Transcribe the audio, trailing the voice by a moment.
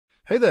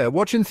Hey there,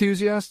 watch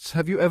enthusiasts.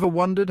 Have you ever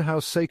wondered how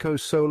Seiko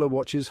solar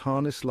watches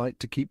harness light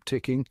to keep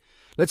ticking?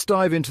 Let's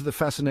dive into the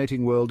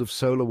fascinating world of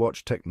solar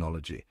watch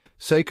technology.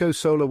 Seiko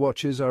solar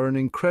watches are an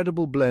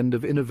incredible blend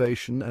of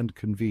innovation and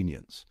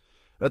convenience.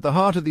 At the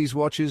heart of these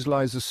watches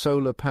lies a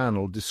solar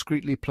panel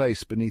discreetly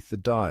placed beneath the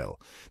dial.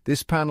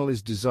 This panel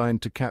is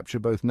designed to capture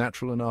both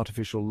natural and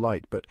artificial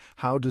light, but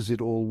how does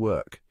it all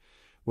work?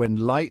 When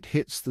light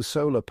hits the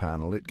solar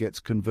panel, it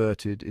gets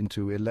converted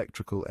into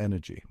electrical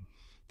energy.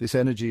 This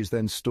energy is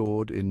then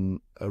stored in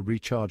a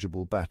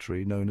rechargeable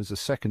battery known as a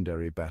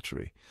secondary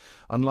battery.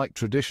 Unlike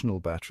traditional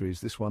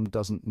batteries, this one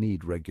doesn't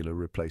need regular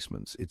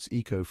replacements. It's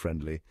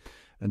eco-friendly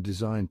and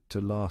designed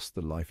to last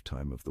the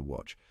lifetime of the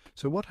watch.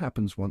 So what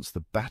happens once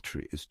the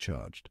battery is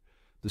charged?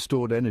 The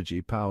stored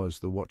energy powers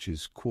the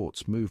watch's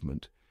quartz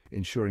movement,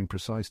 ensuring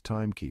precise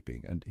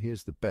timekeeping. And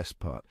here's the best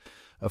part.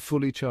 A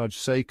fully charged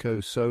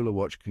Seiko solar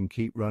watch can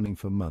keep running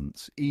for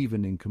months,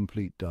 even in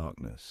complete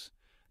darkness.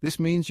 This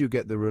means you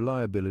get the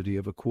reliability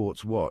of a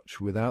quartz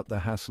watch without the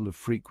hassle of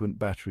frequent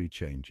battery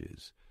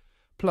changes.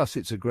 Plus,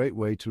 it's a great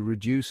way to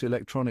reduce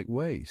electronic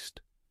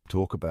waste.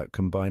 Talk about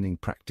combining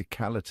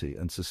practicality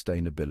and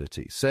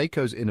sustainability.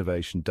 Seiko's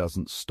innovation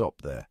doesn't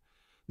stop there.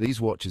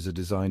 These watches are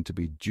designed to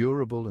be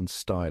durable and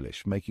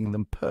stylish, making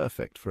them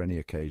perfect for any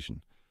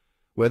occasion.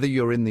 Whether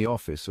you're in the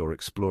office or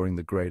exploring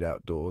the great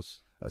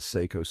outdoors, a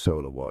Seiko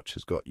solar watch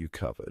has got you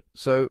covered.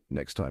 So,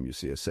 next time you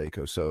see a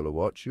Seiko solar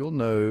watch, you'll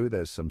know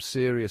there's some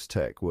serious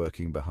tech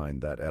working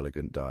behind that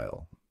elegant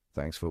dial.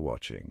 Thanks for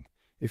watching.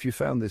 If you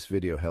found this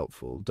video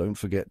helpful, don't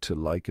forget to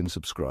like and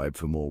subscribe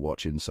for more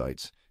watch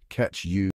insights. Catch you